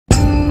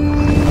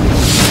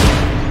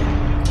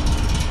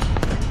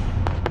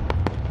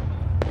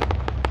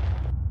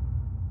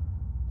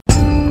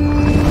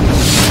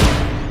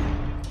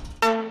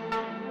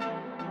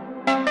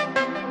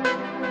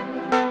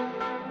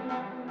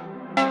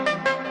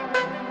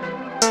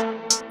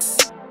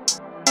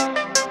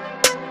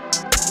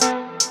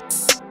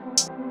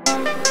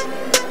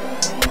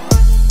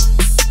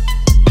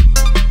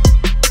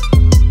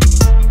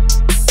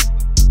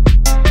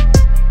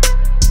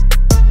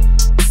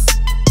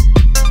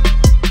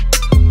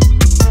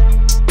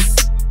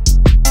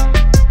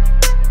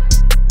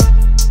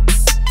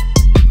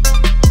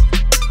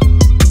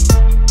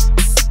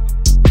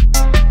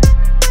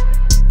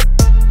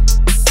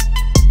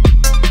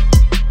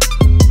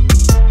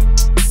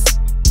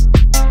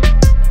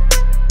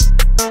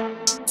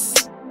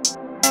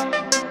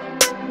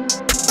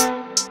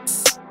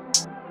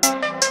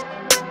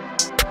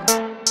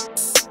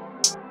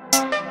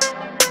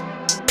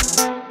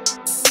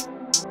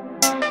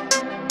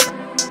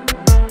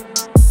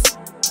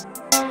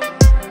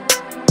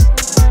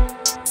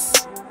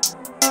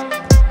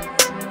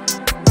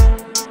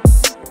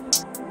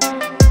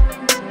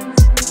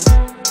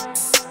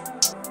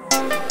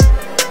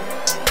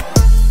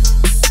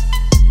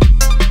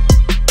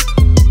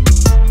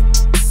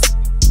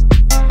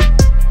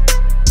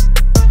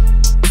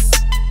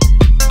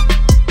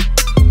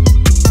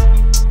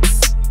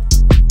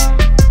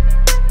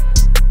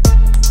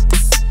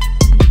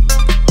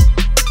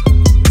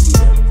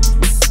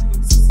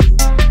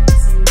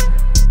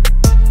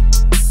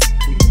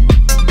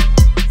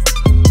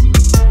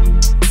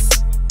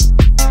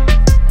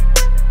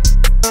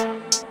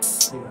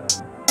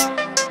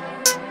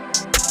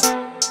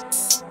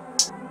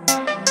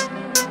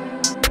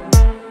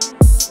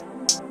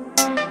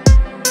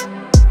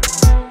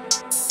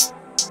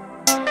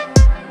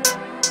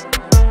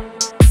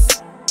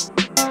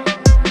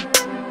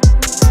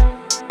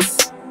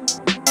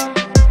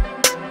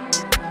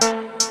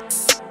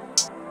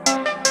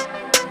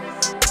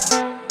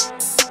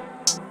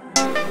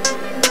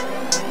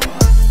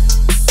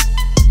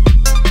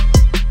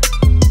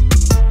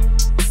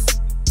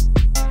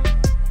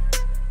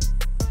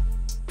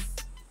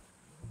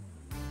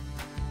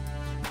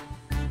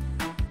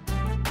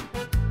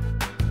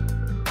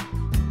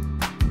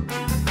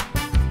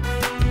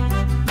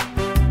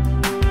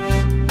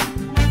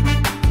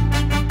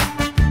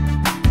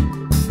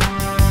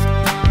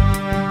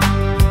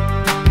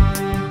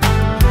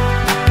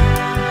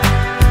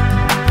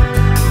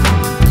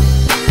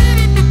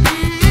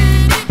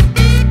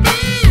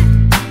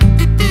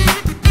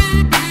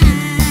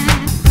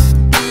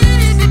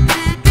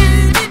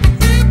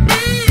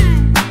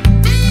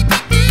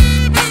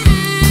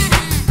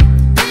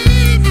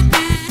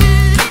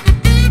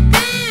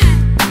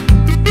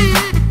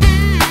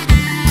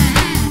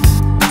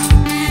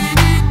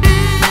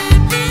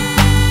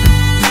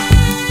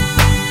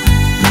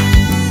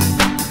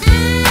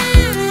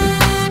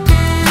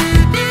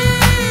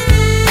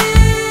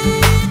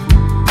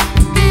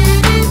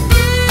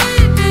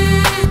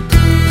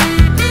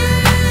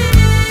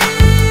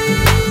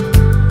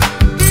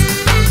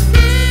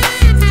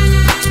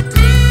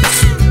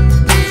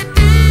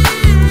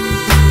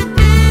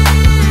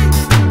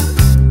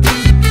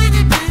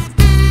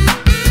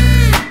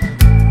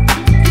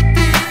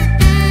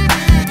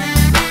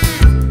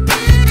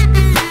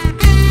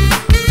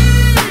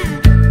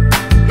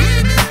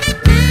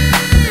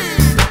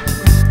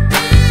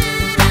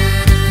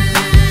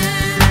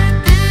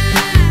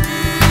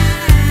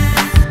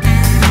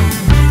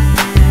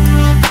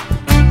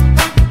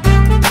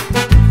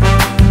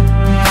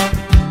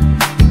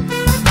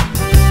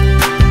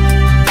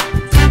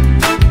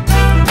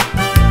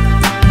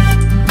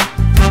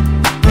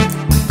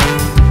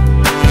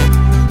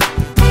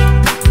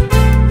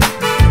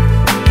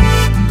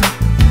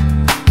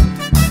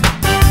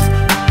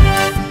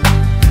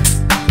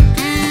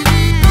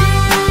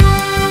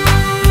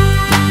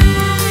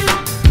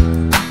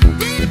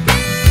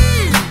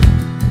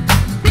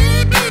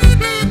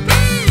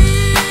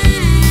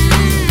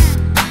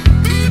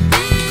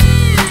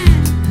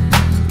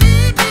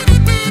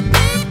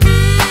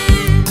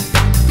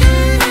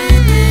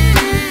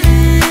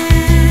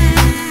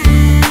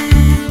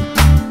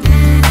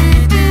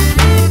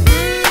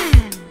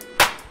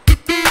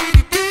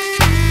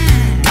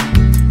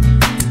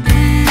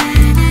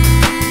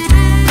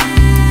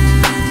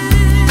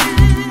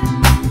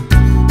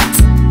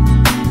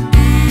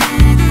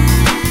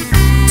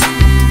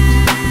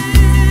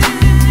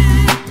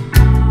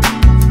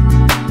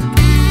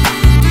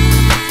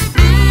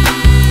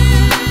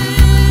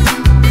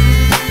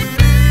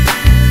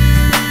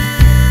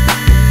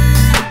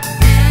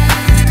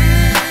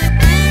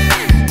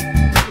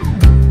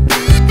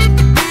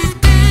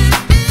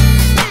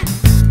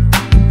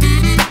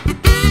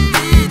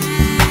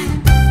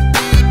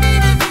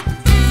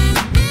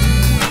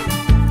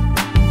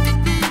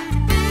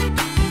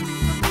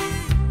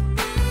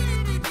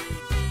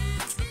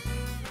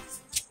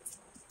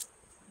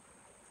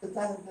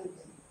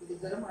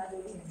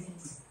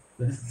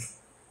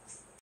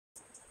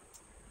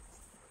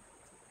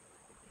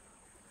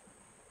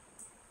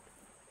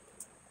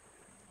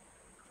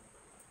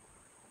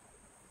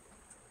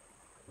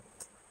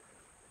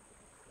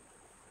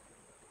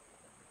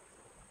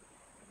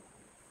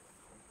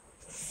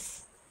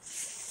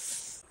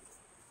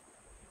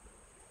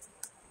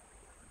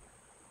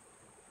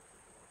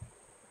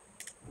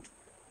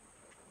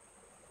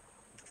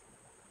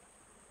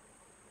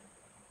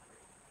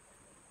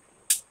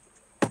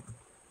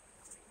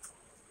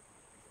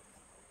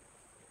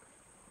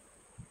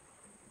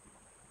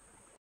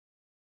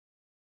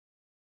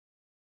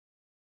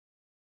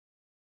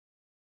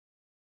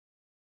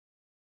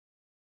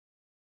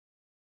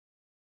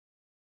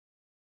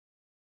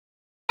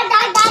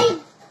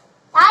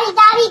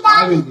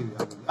I will give you.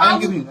 I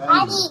will give you.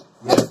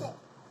 Yes.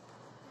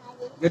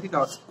 Get it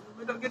out.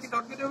 Get it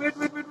out. Wait.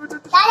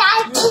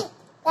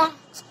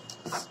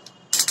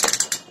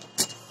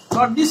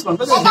 Not this one,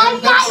 but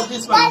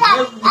this one.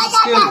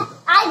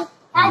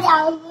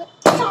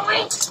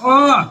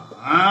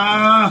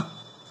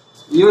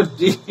 You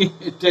did.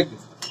 Take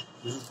this one.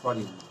 This is for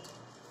you.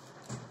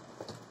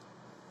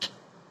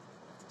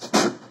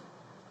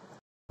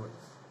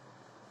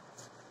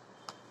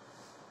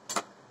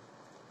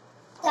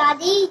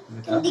 Daddy,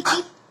 can you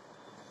keep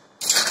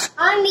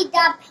on me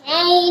the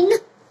pain?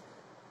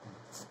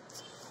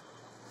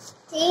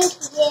 Thank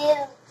you.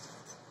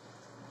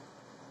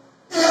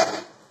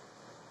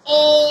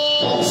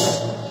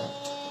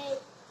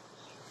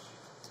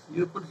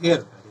 You put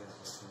here.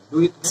 Do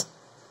it here.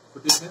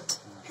 Put it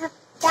here.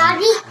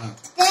 Daddy,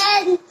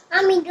 then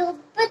I mean the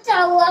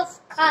butter was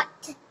cut.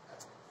 You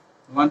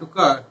want to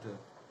cut?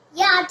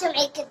 Yeah, to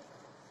make it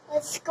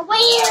a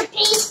square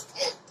piece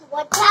to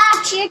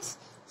attach it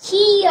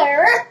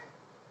here.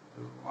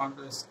 You want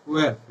a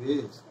square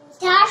piece?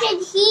 Attach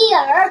it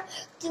here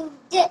to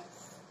this.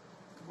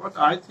 But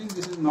I think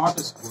this is not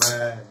a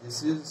square.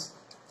 This is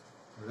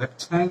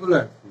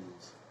rectangular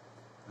piece.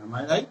 Am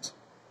I right?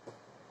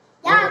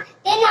 Yeah,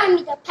 then I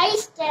need to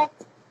paste it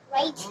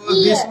right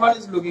here. This one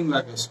is looking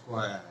like a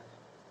square.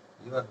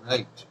 You are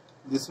right.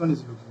 This one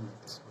is looking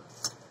like a square.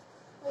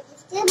 But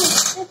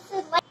this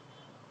is like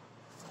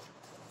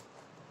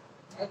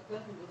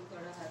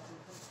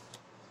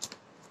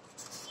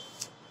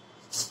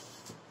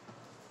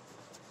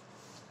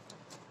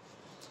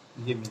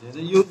Give me that.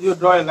 You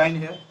draw a line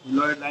here. You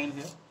draw a line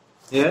here.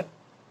 Here.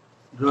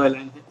 Draw a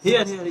line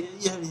here. Here.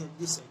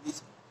 This side.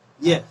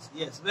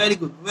 Yes. Very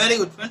good.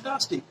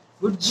 Fantastic.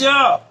 Good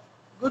job.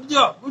 Good.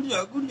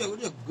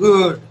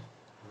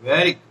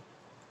 Very good.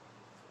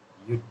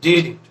 You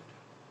did it.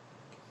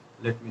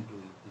 Let me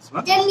do this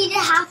one. then we need to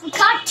have a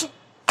cut.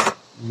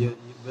 You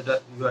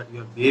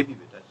are baby,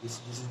 beta. This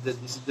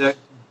is the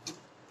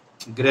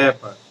gray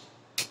part.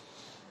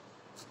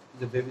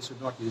 The baby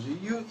should not use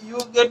it. You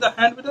get the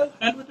hand, beta.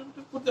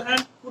 Put the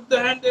hand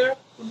there.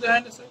 Put the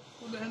hand aside.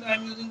 I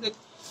am using the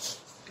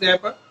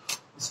scraper.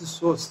 This is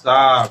so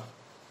sharp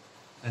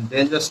and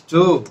dangerous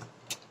too.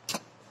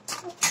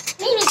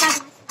 Maybe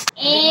that's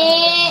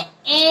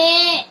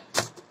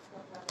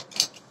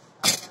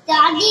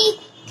Daddy,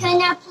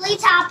 can I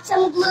please have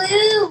some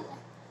glue?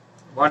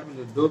 What will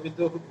you do with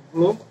the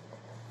glue?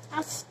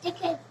 I'll stick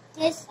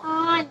this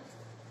on.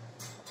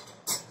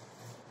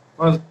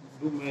 First,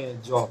 do my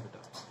job,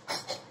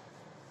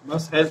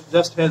 beta.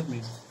 Just help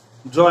me.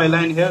 Draw a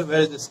line here.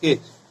 Where is the sketch?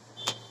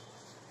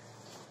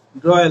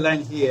 Draw a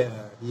line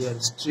here,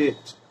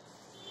 straight.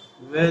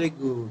 Very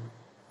good.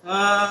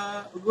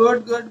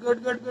 Good.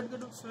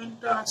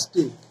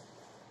 Fantastic.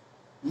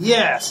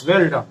 Yes,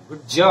 well done.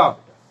 Good job.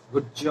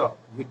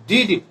 You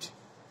did it.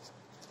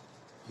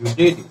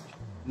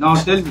 Now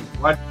tell me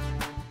what.